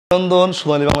নন্দন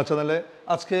সোনালী বাংলা চ্যানেলে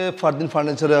আজকে ফারদিন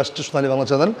ফার্নিচারে আসছে সোনালী বাংলা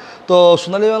চ্যানেল। তো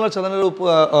সোনালী বাংলা চ্যানেলের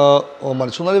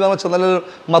সোনালী বাংলা চ্যানেলের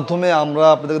মাধ্যমে আমরা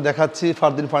আপনাদেরকে দেখাচ্ছি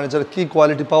ফারদিন ফার্নিচারে কী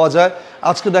কোয়ালিটি পাওয়া যায়।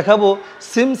 আজকে দেখাবো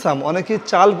সিমসাম। অনেকেই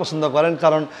চাল পছন্দ করেন,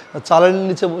 কারণ চালের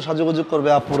নিচে সাজুগুজু করবে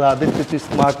আপুরা, দেখতে একটু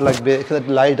স্মার্ট লাগবে, এখানে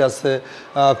একটি লাইট আছে,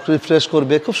 রিফ্রেশ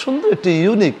করবে, খুব সুন্দর একটি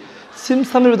ইউনিক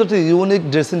সিমসামের ভিতরে একটি ইউনিক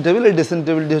ড্রেসিং টেবিল। এই ড্রেসিং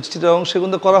টেবিলটি হচ্ছে চিটাগং সেগুন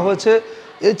দিয়ে করা হয়েছে।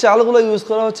 এই চালগুলো ইউজ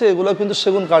করা হচ্ছে, এগুলো কিন্তু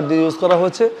সেগুন কাঠ দিয়ে ইউজ করা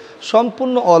হয়েছে,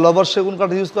 সম্পূর্ণ অল ওভার সেগুন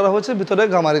কাঠ ইউজ করা হয়েছে, ভিতরে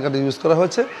গামারি কাঠ ইউজ করা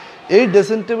হয়েছে। এই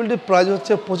ড্রেসিং টেবিলটির প্রাইস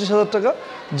হচ্ছে 25,000 টাকা।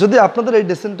 যদি আপনাদের এই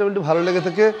ড্রেসিং টেবিলটি ভালো লেগে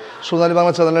থাকে সোনালী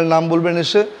বাংলা চ্যানেলের নাম বলবেন,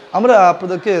 এসে আমরা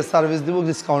আপনাদেরকে সার্ভিস দিব,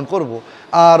 ডিসকাউন্ট করব।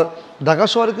 আর ঢাকা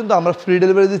শহরে কিন্তু আমরা ফ্রি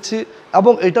ডেলিভারি দিচ্ছি।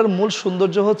 এবং এটার মূল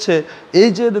সৌন্দর্য হচ্ছে এই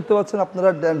যে দেখতে পাচ্ছেন আপনারা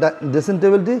ড্রেসিং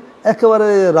টেবিলটি একেবারে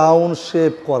রাউন্ড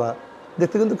শেপ করা,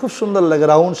 দেখতে কিন্তু খুব সুন্দর লাগে,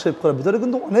 রাউন্ড শেপ করা। ভিতরে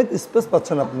কিন্তু অনেক স্পেস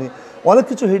পাচ্ছেন আপনি, অনেক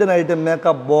কিছু হিডেন আইটেম,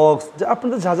 মেকআপ বক্স, যে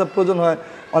আপনাদের যা যা প্রয়োজন হয়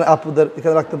অনেক আপুদের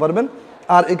এখানে রাখতে পারবেন।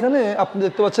 আর এখানে আপনি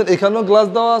দেখতে পাচ্ছেন এখানেও গ্লাস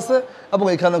দেওয়া আছে এবং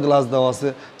এখানেও গ্লাস দেওয়া আছে।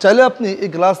 চাইলে আপনি এই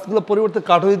গ্লাসগুলো পরিবর্তে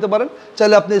কাঠও দিতে পারেন,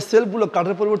 চাইলে আপনি এই সেলফগুলো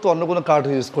কাঠের পরিবর্তে অন্য কোনো কাঠ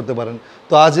ইউজ করতে পারেন।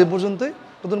 তো আজ এই পর্যন্তই,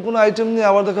 নতুন কোনো আইটেম নিয়ে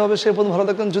আবার দেখা হবে। সেই পর্যন্ত ভালো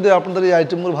থাকবেন। যদি আপনাদের এই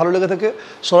আইটেমগুলো ভালো লেগে থাকে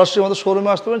সরাসরি আমাদের শোরুমে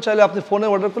আসতে পারেন, চাইলে আপনি ফোনে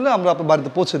অর্ডার করলে আমরা আপনার বাড়িতে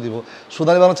পৌঁছে দিব।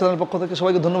 সোনালী বাংলা চ্যানেলের পক্ষ থেকে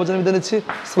সবাইকে ধন্যবাদ জানিয়ে বিদায় নিচ্ছি।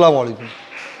 আসসালামু আলাইকুম।